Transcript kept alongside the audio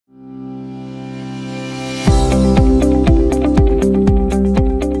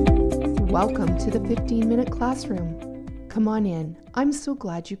Welcome to the 15-Minute Classroom. Come on in. I'm so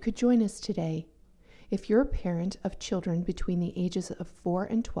glad you could join us today. If you're a parent of children between the ages of 4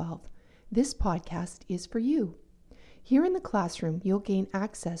 and 12, this podcast is for you. Here in the classroom, you'll gain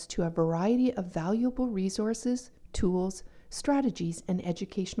access to a variety of valuable resources, tools, strategies, and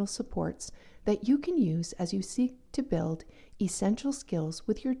educational supports that you can use as you seek to build essential skills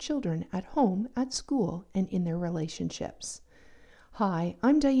with your children at home, at school, and in their relationships. Hi,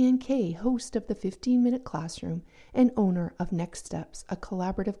 I'm Diane Kay, host of the 15-Minute Classroom and owner of Next Steps, a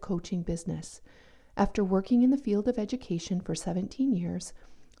collaborative coaching business. After working in the field of education for 17 years,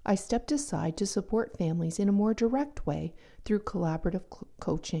 I stepped aside to support families in a more direct way through collaborative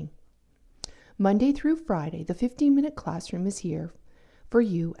coaching. Monday through Friday, the 15-Minute Classroom is here for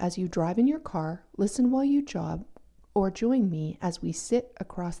you as you drive in your car, listen while you jog, or join me as we sit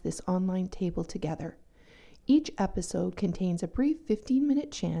across this online table together. Each episode contains a brief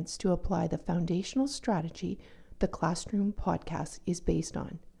 15-minute chance to apply the foundational strategy the Classroom podcast is based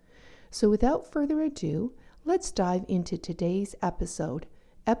on. So without further ado, let's dive into today's episode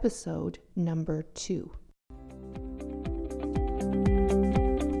number 2.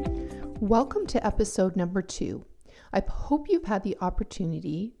 Welcome to episode number 2. I hope you've had the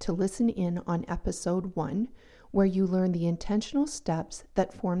opportunity to listen in on episode 1, where you learn the intentional steps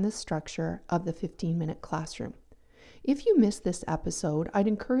that form the structure of the 15-Minute Classroom. If you missed this episode, I'd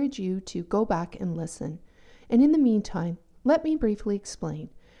encourage you to go back and listen. And in the meantime, let me briefly explain.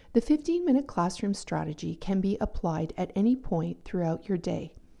 The 15-Minute Classroom strategy can be applied at any point throughout your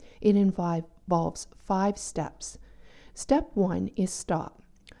day. It involves 5 steps. Step 1 is stop.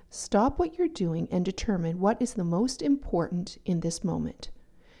 Stop what you're doing and determine what is the most important in this moment.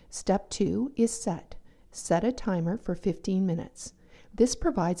 Step 2 is set. Set a timer for 15 minutes. This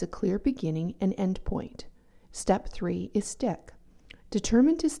provides a clear beginning and end point. Step 3 is stick.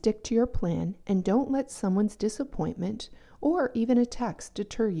 Determine to stick to your plan and don't let someone's disappointment or even a text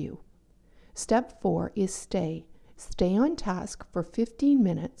deter you. Step 4 is stay. Stay on task for 15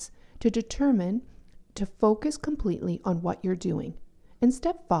 minutes to determine to focus completely on what you're doing. And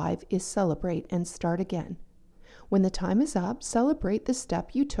step 5 is celebrate and start again. When the time is up, celebrate the step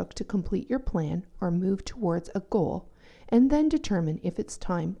you took to complete your plan or move towards a goal, and then determine if it's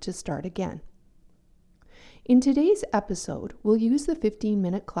time to start again. In today's episode, we'll use the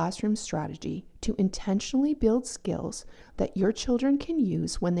 15-Minute Classroom strategy to intentionally build skills that your children can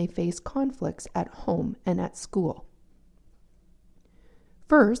use when they face conflicts at home and at school.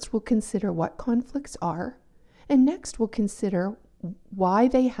 First, we'll consider what conflicts are, and next we'll consider why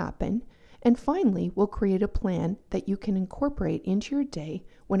they happen, and finally, we'll create a plan that you can incorporate into your day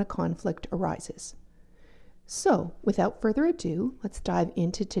when a conflict arises. So, without further ado, let's dive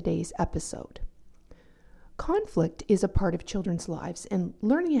into today's episode. Conflict is a part of children's lives, and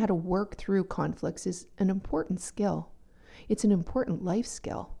learning how to work through conflicts is an important skill. It's an important life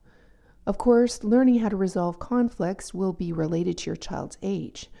skill. Of course, learning how to resolve conflicts will be related to your child's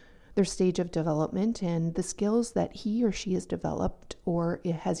age, their stage of development, and the skills that he or she has developed or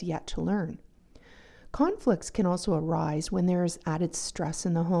has yet to learn. Conflicts can also arise when there is added stress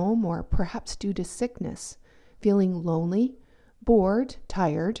in the home or perhaps due to sickness, feeling lonely, bored,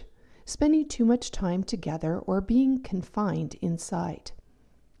 tired, spending too much time together, or being confined inside.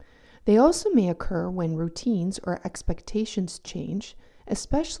 They also may occur when routines or expectations change,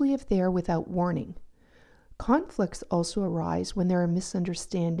 especially if they are without warning. Conflicts also arise when there are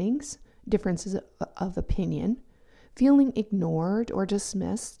misunderstandings, differences of opinion, feeling ignored or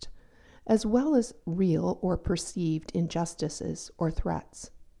dismissed, as well as real or perceived injustices or threats.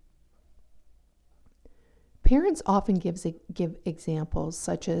 Parents often give examples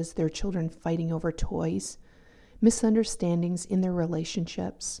such as their children fighting over toys, misunderstandings in their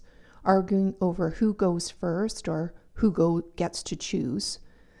relationships, arguing over who goes first or who gets to choose,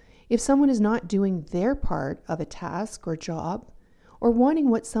 if someone is not doing their part of a task or job, or wanting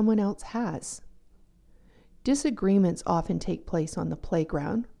what someone else has. Disagreements often take place on the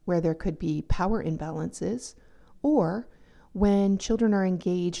playground, where there could be power imbalances, or when children are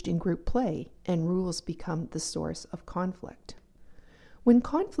engaged in group play and rules become the source of conflict. When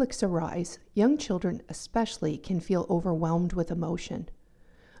conflicts arise, young children especially can feel overwhelmed with emotion.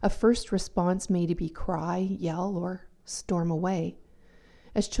 A first response may be cry, yell, or storm away.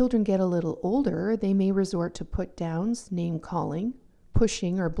 As children get a little older, they may resort to put-downs, name-calling,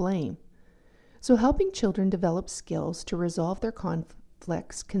 pushing, or blame. So helping children develop skills to resolve their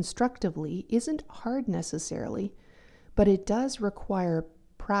conflicts constructively isn't hard necessarily, but it does require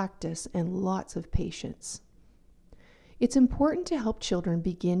practice and lots of patience. It's important to help children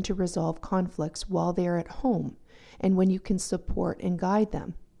begin to resolve conflicts while they are at home and when you can support and guide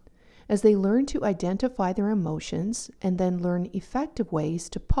them. As they learn to identify their emotions and then learn effective ways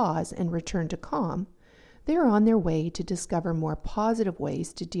to pause and return to calm, they are on their way to discover more positive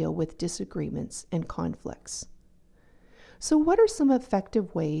ways to deal with disagreements and conflicts. So, what are some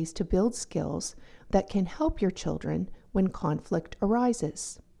effective ways to build skills that can help your children when conflict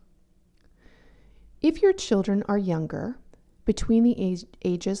arises? If your children are younger, between the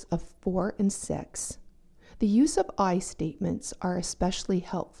ages of 4 and 6, the use of I statements are especially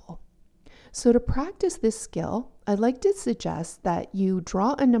helpful. So to practice this skill, I'd like to suggest that you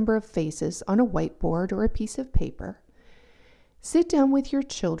draw a number of faces on a whiteboard or a piece of paper. Sit down with your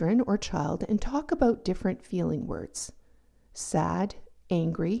children or child and talk about different feeling words: sad,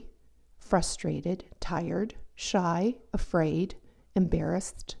 angry, frustrated, tired, shy, afraid,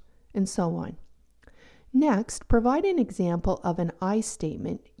 embarrassed, and so on. Next, provide an example of an I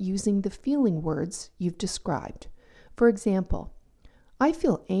statement using the feeling words you've described. For example, I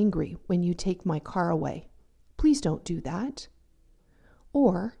feel angry when you take my car away. Please don't do that.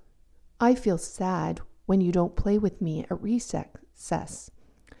 Or, I feel sad when you don't play with me at recess.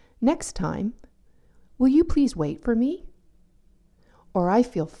 Next time, will you please wait for me? Or, I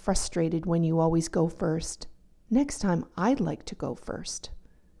feel frustrated when you always go first. Next time, I'd like to go first.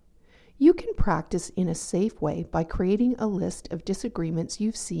 You can practice in a safe way by creating a list of disagreements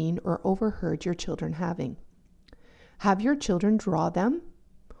you've seen or overheard your children having. Have your children draw them,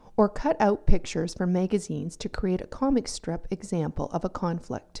 or cut out pictures from magazines to create a comic strip example of a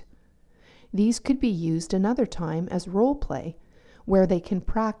conflict. These could be used another time as role play, where they can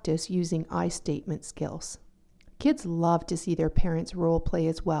practice using I statement skills. Kids love to see their parents role play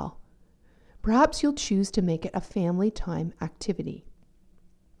as well. Perhaps you'll choose to make it a family time activity.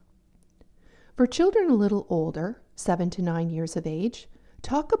 For children a little older, 7 to 9 years of age,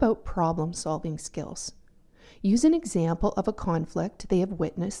 talk about problem-solving skills. Use an example of a conflict they have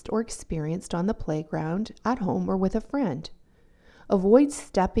witnessed or experienced on the playground, at home, or with a friend. Avoid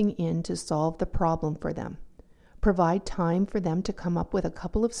stepping in to solve the problem for them. Provide time for them to come up with a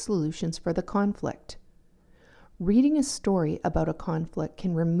couple of solutions for the conflict. Reading a story about a conflict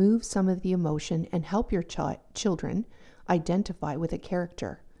can remove some of the emotion and help your children identify with a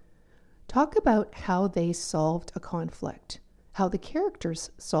character. Talk about how they solved a conflict, how the characters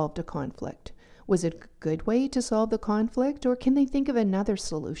solved a conflict. Was it a good way to solve the conflict, or can they think of another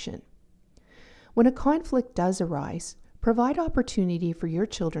solution? When a conflict does arise, provide opportunity for your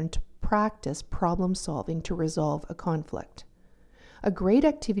children to practice problem solving to resolve a conflict. A great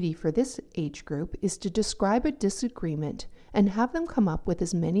activity for this age group is to describe a disagreement and have them come up with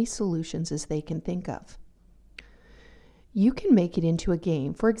as many solutions as they can think of. You can make it into a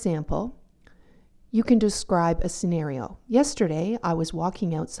game. For example, you can describe a scenario. Yesterday, I was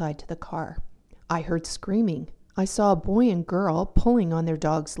walking outside to the car. I heard screaming. I saw a boy and girl pulling on their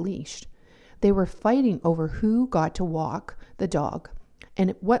dog's leash. They were fighting over who got to walk the dog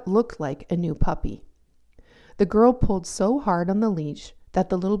and what looked like a new puppy. The girl pulled so hard on the leash that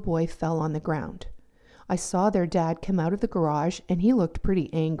the little boy fell on the ground. I saw their dad come out of the garage and he looked pretty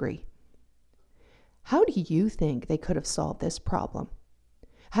angry. How do you think they could have solved this problem?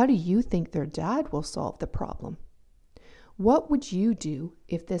 How do you think their dad will solve the problem? What would you do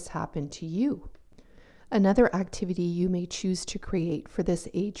if this happened to you? Another activity you may choose to create for this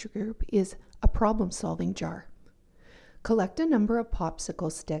age group is a problem-solving jar. Collect a number of popsicle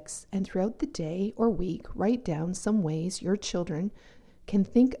sticks and throughout the day or week, write down some ways your children can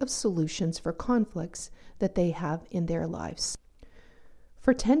think of solutions for conflicts that they have in their lives.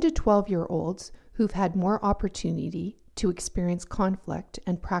 For 10 to 12-year-olds who've had more opportunity to experience conflict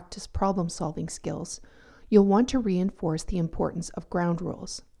and practice problem-solving skills, you'll want to reinforce the importance of ground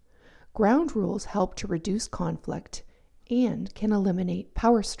rules. Ground rules help to reduce conflict and can eliminate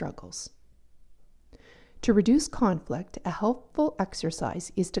power struggles. To reduce conflict, a helpful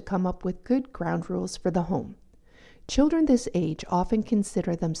exercise is to come up with good ground rules for the home. Children this age often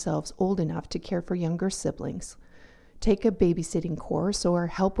consider themselves old enough to care for younger siblings, take a babysitting course, or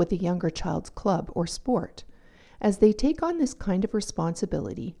help with a younger child's club or sport. As they take on this kind of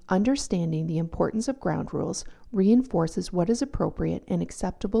responsibility, understanding the importance of ground rules reinforces what is appropriate and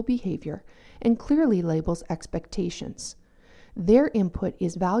acceptable behavior and clearly labels expectations. Their input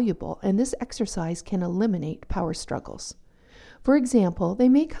is valuable, and this exercise can eliminate power struggles. For example, they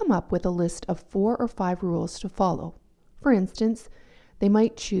may come up with a list of 4 or 5 rules to follow. For instance, they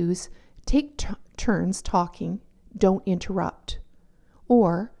might choose take turns talking, don't interrupt,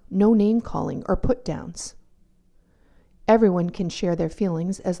 or no name calling or put downs. Everyone can share their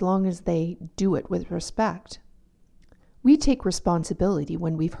feelings as long as they do it with respect. We take responsibility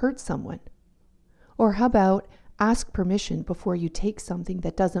when we've hurt someone. Or how about Ask permission before you take something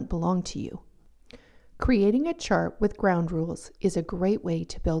that doesn't belong to you. Creating a chart with ground rules is a great way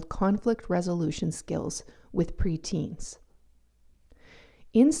to build conflict resolution skills with preteens.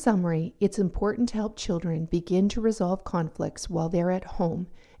 In summary, it's important to help children begin to resolve conflicts while they're at home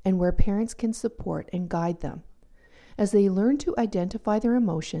and where parents can support and guide them. As they learn to identify their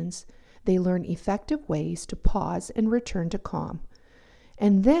emotions, they learn effective ways to pause and return to calm.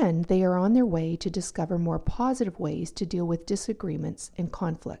 And then they are on their way to discover more positive ways to deal with disagreements and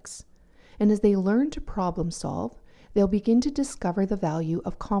conflicts. And as they learn to problem solve, they'll begin to discover the value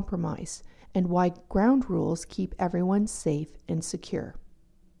of compromise and why ground rules keep everyone safe and secure.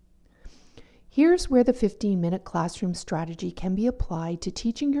 Here's where the 15-minute classroom strategy can be applied to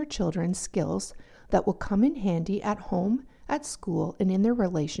teaching your children skills that will come in handy at home, at school, and in their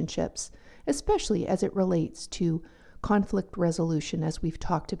relationships, especially as it relates to conflict resolution as we've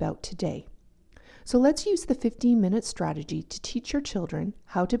talked about today. So let's use the 15-minute strategy to teach your children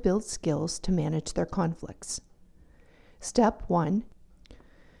how to build skills to manage their conflicts. Step 1.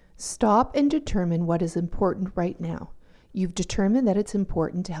 Stop and determine what is important right now. You've determined that it's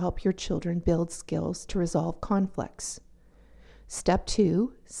important to help your children build skills to resolve conflicts. Step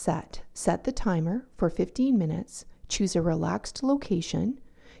 2, set. Set the timer for 15 minutes. Choose a relaxed location.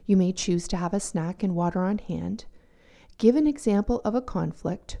 You may choose to have a snack and water on hand. Give an example of a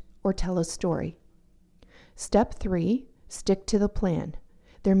conflict or tell a story. Step 3, stick to the plan.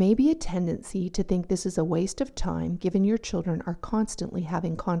 There may be a tendency to think this is a waste of time given your children are constantly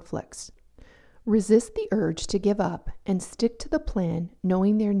having conflicts. Resist the urge to give up and stick to the plan,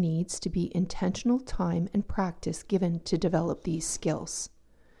 knowing there needs to be intentional time and practice given to develop these skills.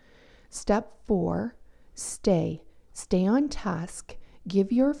 Step 4, stay. Stay on task.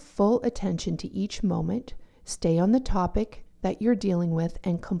 Give your full attention to each moment. Stay on the topic that you're dealing with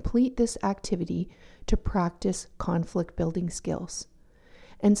and complete this activity to practice conflict building skills.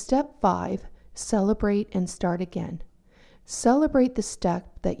 And step 5, celebrate and start again. Celebrate the step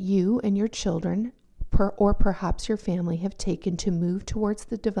that you and your children, or perhaps your family, have taken to move towards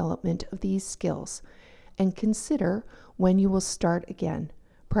the development of these skills, and consider when you will start again,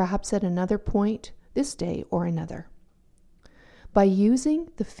 perhaps at another point this day or another. By using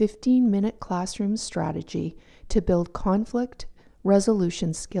the 15-minute classroom strategy to build conflict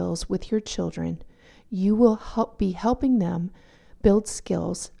resolution skills with your children, you will be helping them build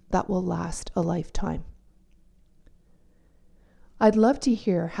skills that will last a lifetime. I'd love to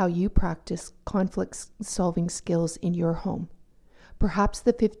hear how you practice conflict-solving skills in your home. Perhaps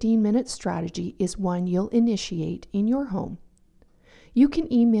the 15-minute strategy is one you'll initiate in your home. You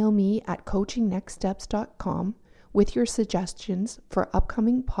can email me at coachingnextsteps.com with your suggestions for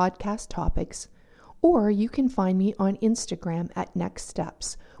upcoming podcast topics, or you can find me on Instagram at Next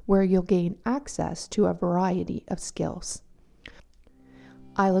Steps, where you'll gain access to a variety of skills.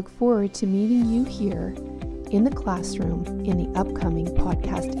 I look forward to meeting you here in the classroom in the upcoming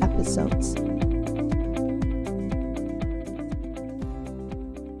podcast episodes.